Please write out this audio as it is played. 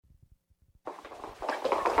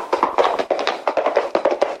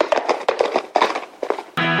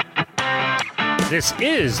This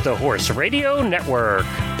is the Horse Radio Network.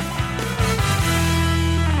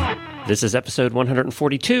 This is episode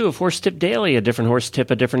 142 of Horse Tip Daily, a different horse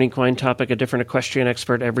tip, a different equine topic, a different equestrian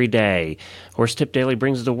expert every day. Horse Tip Daily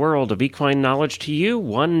brings the world of equine knowledge to you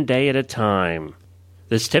one day at a time.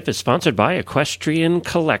 This tip is sponsored by Equestrian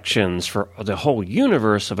Collections for the whole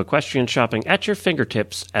universe of equestrian shopping at your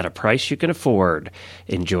fingertips at a price you can afford.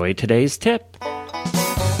 Enjoy today's tip.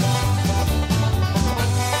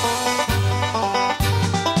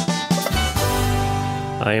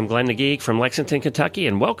 I am Glenn the Geek from Lexington, Kentucky,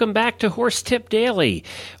 and welcome back to Horse Tip Daily.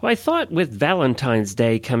 Well, I thought with Valentine's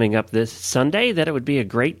Day coming up this Sunday that it would be a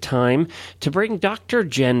great time to bring Dr.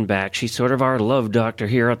 Jenn back. She's sort of our love doctor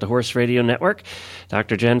here at the Horse Radio Network.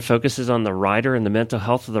 Dr. Jenn focuses on the rider and the mental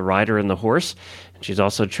health of the rider and the horse. She's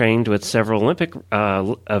also trained with several Olympic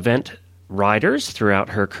event riders throughout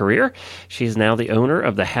her career. She's now the owner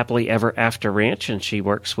of the Happily Ever After Ranch, and she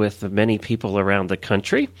works with many people around the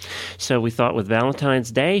country. So we thought with Valentine's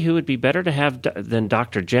Day, who would be better to have than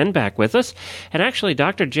Dr. Jenn back with us? And actually,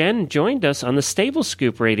 Dr. Jenn joined us on the Stable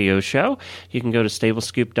Scoop radio show. You can go to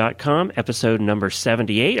stablescoop.com, episode number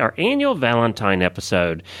 78, our annual Valentine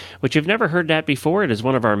episode, which you've never heard that before. It is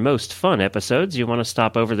one of our most fun episodes. You want to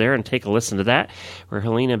stop over there and take a listen to that, where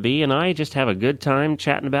Helena B. and I just have a good time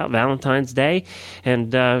chatting about Valentine's Day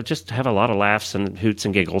and just have a lot of laughs and hoots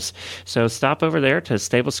and giggles. So stop over there to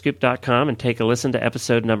stablescoop.com and take a listen to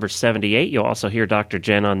episode number 78. You'll also hear Dr.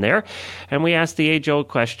 Jenn on there. And we ask the age-old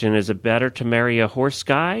question, is it better to marry a horse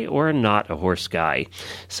guy or not a horse guy?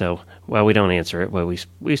 So, well, we don't answer it. Well,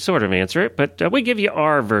 we sort of answer it, but we give you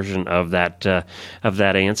our version of that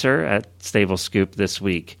answer at Stable Scoop this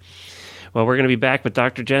week. Well, we're going to be back with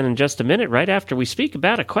Dr. Jenn in just a minute, right after we speak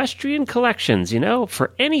about Equestrian Collections. You know,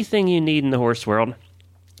 for anything you need in the horse world,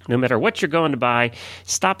 no matter what you're going to buy,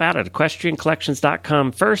 stop out at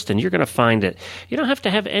equestriancollections.com first, and you're going to find it. You don't have to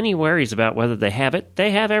have any worries about whether they have it. They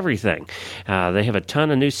have everything. They have a ton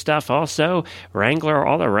of new stuff also. Wrangler,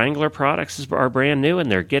 all the Wrangler products are brand new,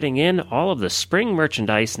 and they're getting in all of the spring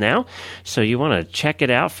merchandise now. So you want to check it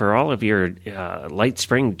out for all of your light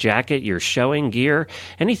spring jacket, your showing gear,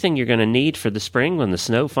 anything you're going to need for the spring when the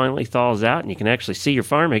snow finally thaws out and you can actually see your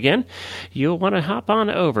farm again. You'll want to hop on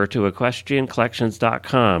over to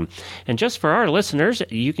equestriancollections.com. And just for our listeners,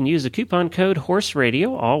 you can use the coupon code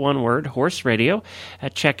HORSERADIO, all one word, HORSERADIO,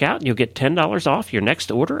 at checkout, and you'll get $10 off your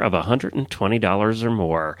next order of $120 or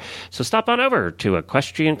more. So stop on over to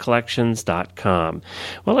equestriancollections.com.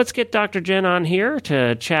 Well, let's get Dr. Jenn on here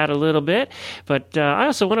to chat a little bit, but I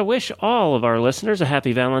also want to wish all of our listeners a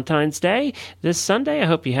happy Valentine's Day this Sunday. I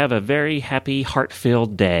hope you have a very happy,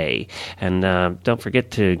 heart-filled day. And don't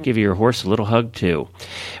forget to give your horse a little hug, too.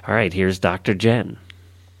 All right, here's Dr. Jenn.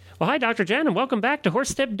 Well, hi, Dr. Jenn, and welcome back to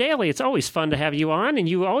Horse Tip Daily. It's always fun to have you on, and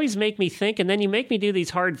you always make me think, and then you make me do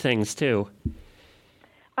these hard things, too.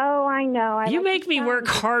 Oh, I know. You make me work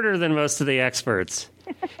harder than most of the experts.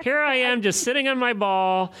 Here I am just sitting on my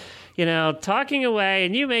ball, you know, talking away,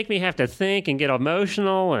 and you make me have to think and get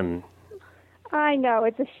emotional and... I know.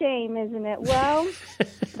 It's a shame, isn't it? Well,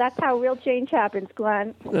 that's how real change happens,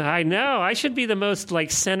 Glenn. I know. I should be the most,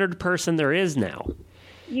 centered person there is now.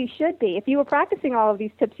 You should be. If you were practicing all of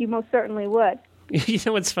these tips, you most certainly would. You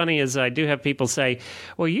know what's funny is I do have people say,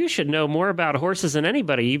 well, you should know more about horses than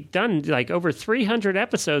anybody. You've done over 300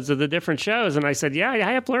 episodes of the different shows. And I said, yeah,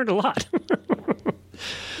 I have learned a lot.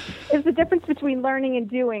 There's a difference between learning and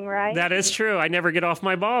doing, right? That is true. I never get off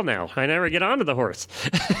my ball now. I never get onto the horse.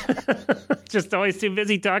 Just always too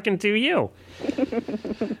busy talking to you.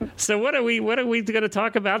 So what are we going to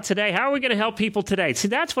talk about today? How are we going to help people today? See,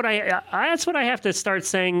 that's what I have to start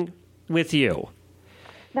saying with you.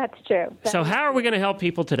 That's true. So how are we going to help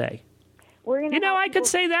people today? I could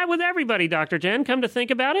say that with everybody, Dr. Jenn. Come to think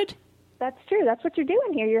about it. That's true. That's what you're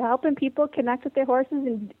doing here. You're helping people connect with their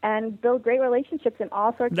horses and build great relationships in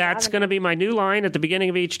all sorts of That's going to be my new line at the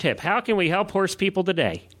beginning of each tip. How can we help horse people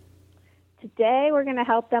today? Today we're going to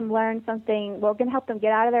help them learn something. We're going to help them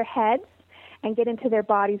get out of their heads and get into their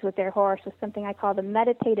bodies with their horse with something I call the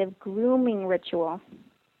meditative grooming ritual.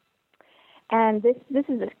 And this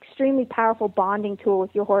is an extremely powerful bonding tool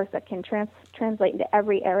with your horse that can translate into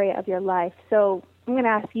every area of your life. So I'm going to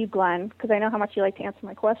ask you, Glenn, because I know how much you like to answer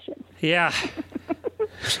my questions. Yeah.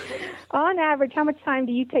 On average, how much time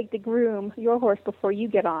do you take to groom your horse before you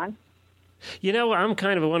get on? You know, I'm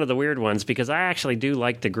kind of one of the weird ones because I actually do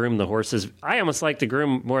like to groom the horses. I almost like to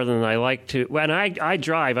groom more than I like to. When I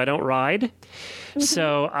drive, I don't ride. Mm-hmm.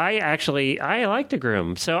 So I like to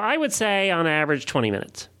groom. So I would say on average 20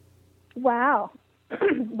 minutes. Wow.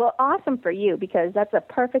 Well, awesome for you because that's a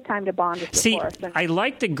perfect time to bond with your horse. I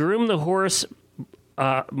like to groom the horse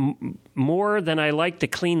more than I like to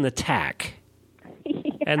clean the tack.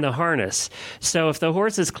 And the harness. So if the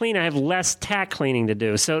horse is clean, I have less tack cleaning to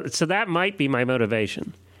do. So that might be my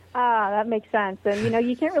motivation. That makes sense. And,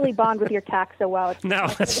 you can't really bond with your tack so well.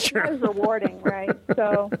 That's true. It's not as rewarding, right?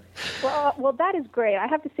 So, well, that is great. I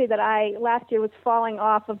have to say that I, last year, was falling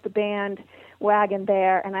off of the band wagon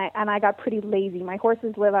there, and I got pretty lazy. My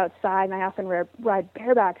horses live outside, and I often ride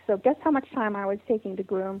bareback. So guess how much time I was taking to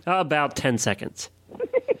groom? About 10 seconds.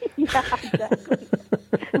 Yeah, exactly.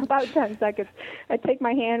 About 10 seconds. I'd take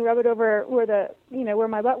my hand, rub it over where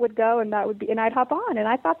my butt would go, and I'd hop on, and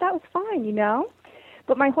I thought that was fine,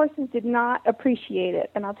 But my horses did not appreciate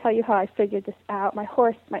it, and I'll tell you how I figured this out. My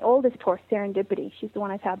oldest horse, Serendipity, she's the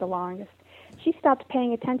one I've had the longest. She stopped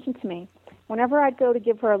paying attention to me. Whenever I'd go to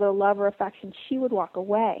give her a little love or affection, she would walk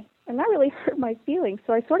away, and that really hurt my feelings.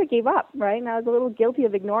 So I sort of gave up, right? And I was a little guilty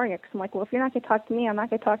of ignoring it because I'm like, well, if you're not going to talk to me, I'm not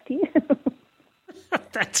going to talk to you.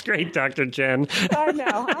 That's great, Dr. Jenn. I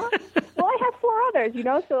know, huh? Well, I have 4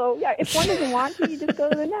 others, so yeah, if one doesn't want to, you just go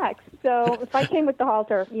to the next. So if I came with the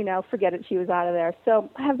halter, forget it, she was out of there. So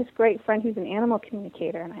I have this great friend who's an animal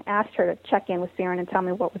communicator, and I asked her to check in with Saren and tell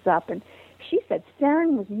me what was up. And she said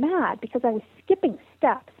Saren was mad because I was skipping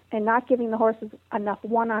steps and not giving the horses enough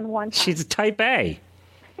one-on-one time. She's a type A.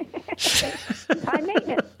 Time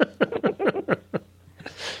maintenance.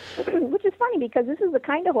 Which is funny because this is the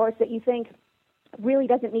kind of horse that you think really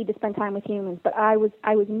doesn't need to spend time with humans, but I was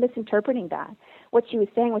misinterpreting that. What she was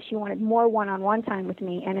saying was she wanted more one-on-one time with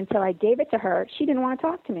me, and until I gave it to her, she didn't want to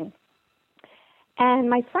talk to me. And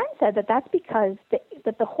my friend said that that's because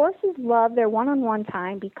that the horses love their one-on-one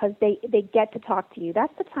time because they get to talk to you.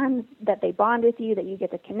 That's the time that they bond with you, that you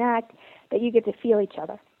get to connect, that you get to feel each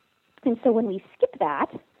other. And so when we skip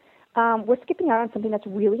that, we're skipping out on something that's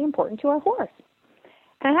really important to our horse.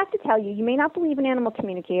 And I have to tell you, you may not believe in animal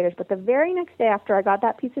communicators, but the very next day after I got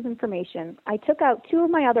that piece of information, I took out 2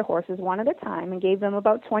 of my other horses one at a time and gave them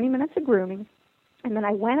about 20 minutes of grooming. And then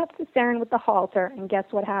I went up to Saren with the halter, and guess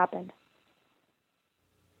what happened?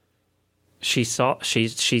 She saw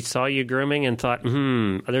you grooming and thought,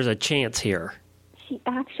 there's a chance here. She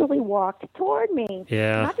actually walked toward me.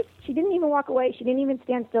 Yeah. She didn't even walk away. She didn't even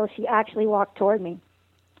stand still. She actually walked toward me.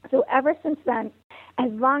 So ever since then, as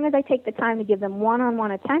long as I take the time to give them one-on-one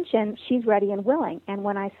attention, she's ready and willing. And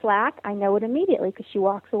when I slack, I know it immediately because she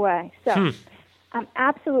walks away. So I'm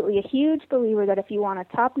absolutely a huge believer that if you want a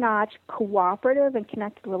top-notch, cooperative, and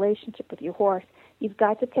connected relationship with your horse, you've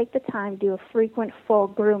got to take the time to do a frequent, full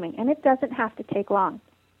grooming. And it doesn't have to take long.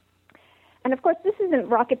 And, of course, this isn't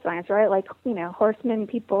rocket science, right? Like, horsemen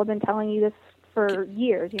people have been telling you this for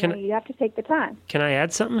years. You have to take the time. Can I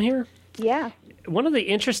add something here? Yeah. One of the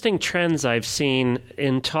interesting trends I've seen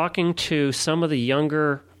in talking to some of the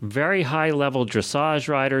younger, very high-level dressage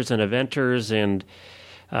riders and eventers and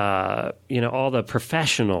all the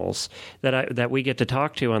professionals that we get to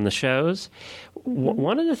talk to on the shows,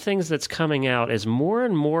 one of the things that's coming out is more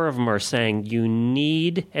and more of them are saying you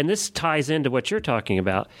need, and this ties into what you're talking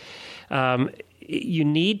about, you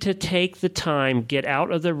need to take the time, get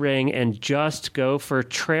out of the ring, and just go for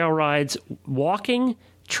trail rides, walking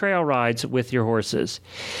trail rides with your horses.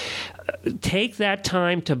 Take that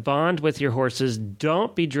time to bond with your horses.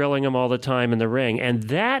 Don't be drilling them all the time in the ring. And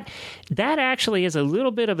that actually is a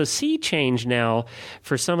little bit of a sea change now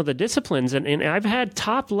for some of the disciplines. And I've had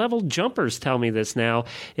top-level jumpers tell me this now,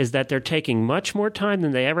 is that they're taking much more time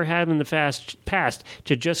than they ever have in the past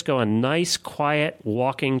to just go on nice, quiet,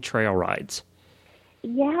 walking trail rides.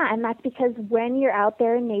 Yeah, and that's because when you're out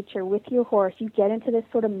there in nature with your horse, you get into this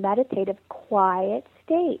sort of meditative, quiet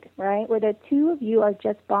state, right, where the two of you are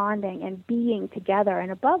just bonding and being together.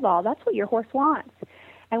 And above all, that's what your horse wants.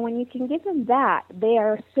 And when you can give them that, they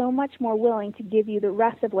are so much more willing to give you the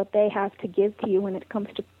rest of what they have to give to you when it comes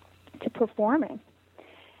to performing.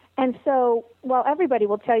 And so, while everybody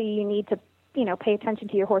will tell you need to pay attention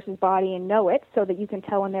to your horse's body and know it so that you can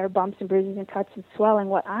tell when there are bumps and bruises and cuts and swelling,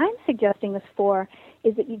 what I'm suggesting this for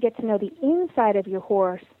is that you get to know the inside of your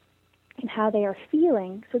horse and how they are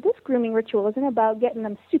feeling. So this grooming ritual isn't about getting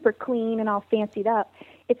them super clean and all fancied up.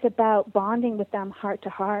 It's about bonding with them heart to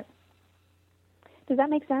heart. Does that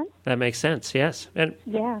make sense? That makes sense, yes. And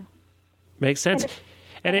yeah. Makes sense.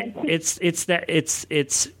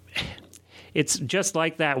 It's just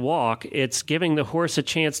like that walk. It's giving the horse a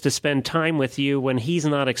chance to spend time with you when he's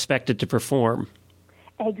not expected to perform.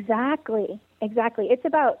 Exactly. It's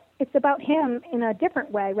about him in a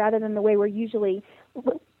different way rather than the way we're usually.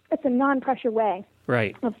 It's a non-pressure way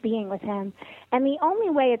of being with him. And the only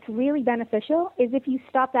way it's really beneficial is if you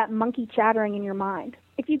stop that monkey chattering in your mind.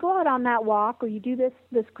 if you go out on that walk or you do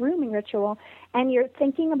this grooming ritual and you're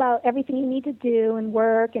thinking about everything you need to do and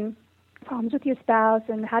work and problems with your spouse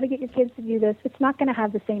and how to get your kids to do this, it's not going to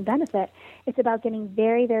have the same benefit. It's about getting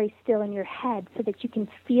very, very still in your head so that you can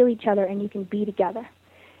feel each other and you can be together.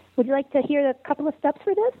 Would you like to hear a couple of steps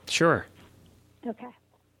for this? Sure. Okay.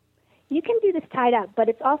 You can do this tied up, but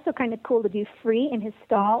it's also kind of cool to do free in his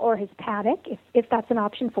stall or his paddock if that's an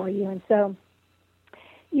option for you. And so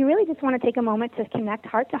you really just want to take a moment to connect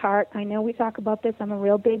heart to heart. I know we talk about this. I'm a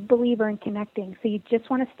real big believer in connecting. So you just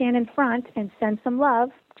want to stand in front and send some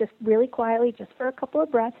love, just really quietly, just for a couple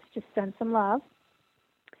of breaths, just send some love.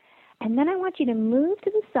 And then I want you to move to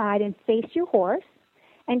the side and face your horse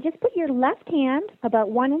and just put your left hand about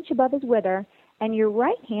 1 inch above his wither and your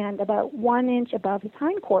right hand about 1 inch above his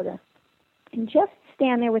hindquarter. And just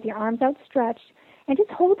stand there with your arms outstretched and just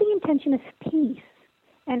hold the intention of peace.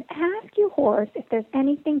 And ask your horse if there's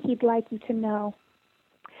anything he'd like you to know.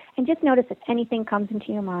 And just notice if anything comes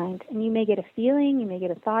into your mind. And you may get a feeling, you may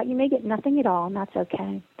get a thought, you may get nothing at all, and that's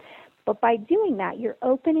okay. But by doing that, you're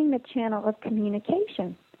opening the channel of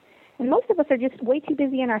communication. And most of us are just way too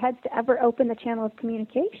busy in our heads to ever open the channel of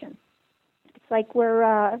communication. It's like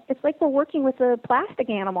we're working with a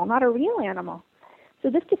plastic animal, not a real animal.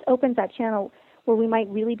 So this just opens that channel where we might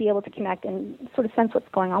really be able to connect and sort of sense what's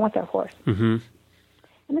going on with our horse. Mm-hmm.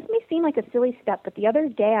 And this may seem like a silly step, but the other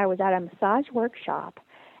day I was at a massage workshop,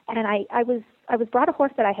 and I was brought a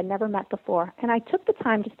horse that I had never met before, and I took the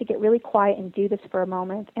time just to get really quiet and do this for a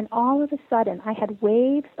moment, and all of a sudden I had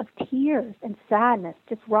waves of tears and sadness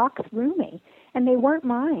just rock through me, and they weren't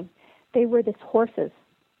mine. They were this horse's.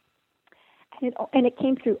 And it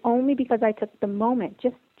came through only because I took the moment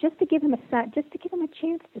just to give him a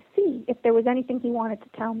chance to see if there was anything he wanted to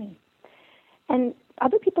tell me. And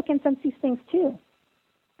other people can sense these things too.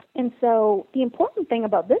 And so the important thing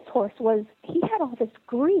about this horse was he had all this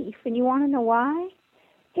grief, and you want to know why?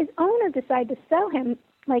 His owner decided to sell him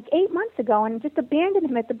like 8 months ago and just abandoned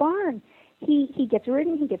him at the barn. He gets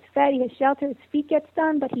ridden, he gets fed, he has shelter, his feet gets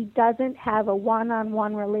done, but he doesn't have a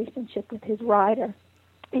one-on-one relationship with his rider.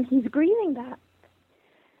 And he's grieving that.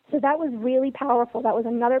 So that was really powerful. That was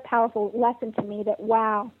another powerful lesson to me that,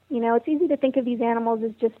 wow, it's easy to think of these animals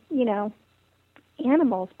as just,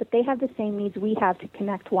 animals, but they have the same needs we have to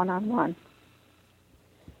connect one-on-one.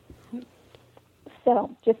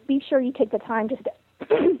 So just be sure you take the time just to,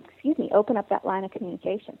 open up that line of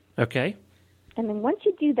communication. Okay. And then once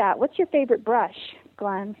you do that, what's your favorite brush,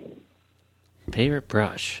 Glenn? Favorite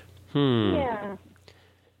brush? Yeah.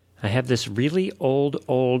 I have this really old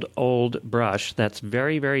brush that's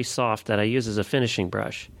very, very soft that I use as a finishing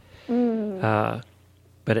brush. But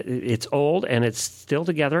it's old, and it's still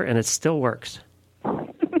together, and it still works.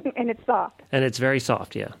 And it's soft. And it's very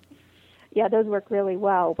soft, yeah. Yeah, those work really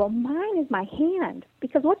well. Well, mine is my hand,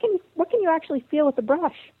 because what can you actually feel with the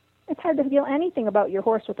brush? It's hard to feel anything about your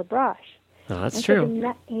horse with a brush. Oh, that's true.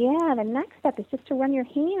 The next step is just to run your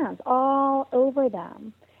hands all over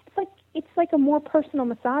them. It's like a more personal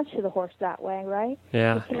massage to the horse that way, right?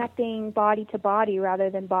 Yeah. You're connecting body to body rather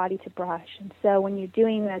than body to brush. And so when you're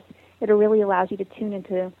doing this, it really allows you to tune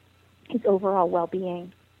into his overall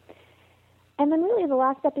well-being. And then really the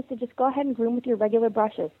last step is to just go ahead and groom with your regular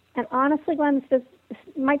brushes. And honestly, Glenn, this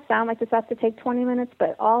might sound like this has to take 20 minutes,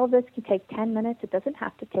 but all of this can take 10 minutes. It doesn't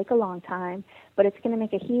have to take a long time, but it's going to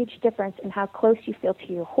make a huge difference in how close you feel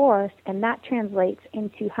to your horse, and that translates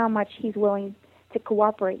into how much he's willing to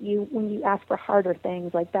cooperate you when you ask for harder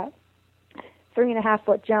things like that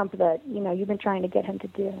 3.5-foot jump that you've been trying to get him to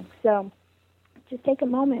do. So just take a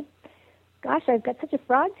moment. Gosh, I've got such a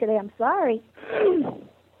frog today. I'm sorry.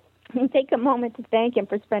 And take a moment to thank him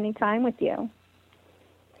for spending time with you.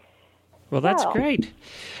 Well, that's great.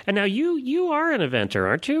 And now you are an eventer,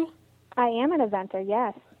 aren't you? I am an eventer,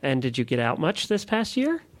 yes. And did you get out much this past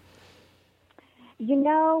year?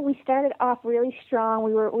 We started off really strong.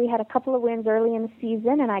 We had a couple of wins early in the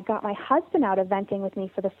season, and I got my husband out eventing with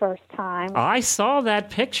me for the first time. I saw that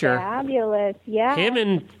picture. Fabulous, yeah. Him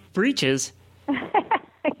in breeches.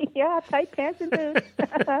 Yeah, tight pants and boots.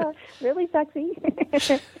 Really sexy.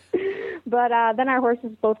 But then our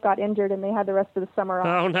horses both got injured, and they had the rest of the summer off.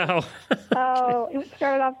 Oh, no. Oh, it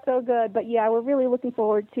started off so good. But, yeah, we're really looking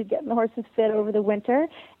forward to getting the horses fit over the winter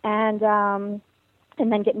and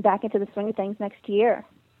then getting back into the swing of things next year.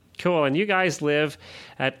 Cool. And you guys live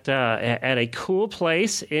at a cool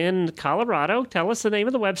place in Colorado. Tell us the name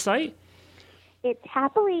of the website. It's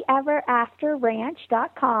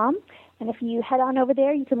happilyeverafterranch.com. And if you head on over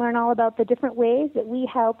there, you can learn all about the different ways that we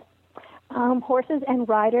help horses and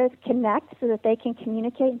riders connect so that they can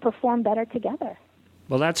communicate and perform better together.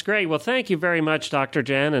 Well, that's great. Well, thank you very much, Dr.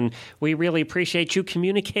 Jenn, and we really appreciate you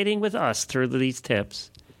communicating with us through these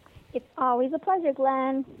tips. It's always a pleasure,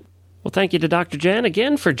 Glenn. Well, thank you to Dr. Jenn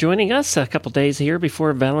again for joining us a couple days here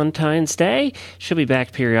before Valentine's Day. She'll be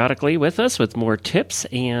back periodically with us with more tips,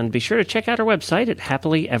 and be sure to check out our website at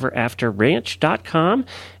happilyeverafterranch.com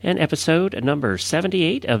and episode number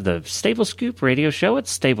 78 of the Stable Scoop radio show at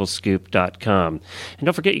stablescoop.com. And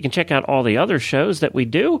don't forget, you can check out all the other shows that we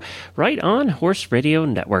do right on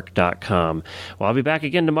horseradionetwork.com. Well, I'll be back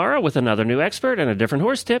again tomorrow with another new expert and a different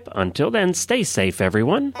horse tip. Until then, stay safe,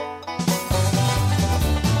 everyone.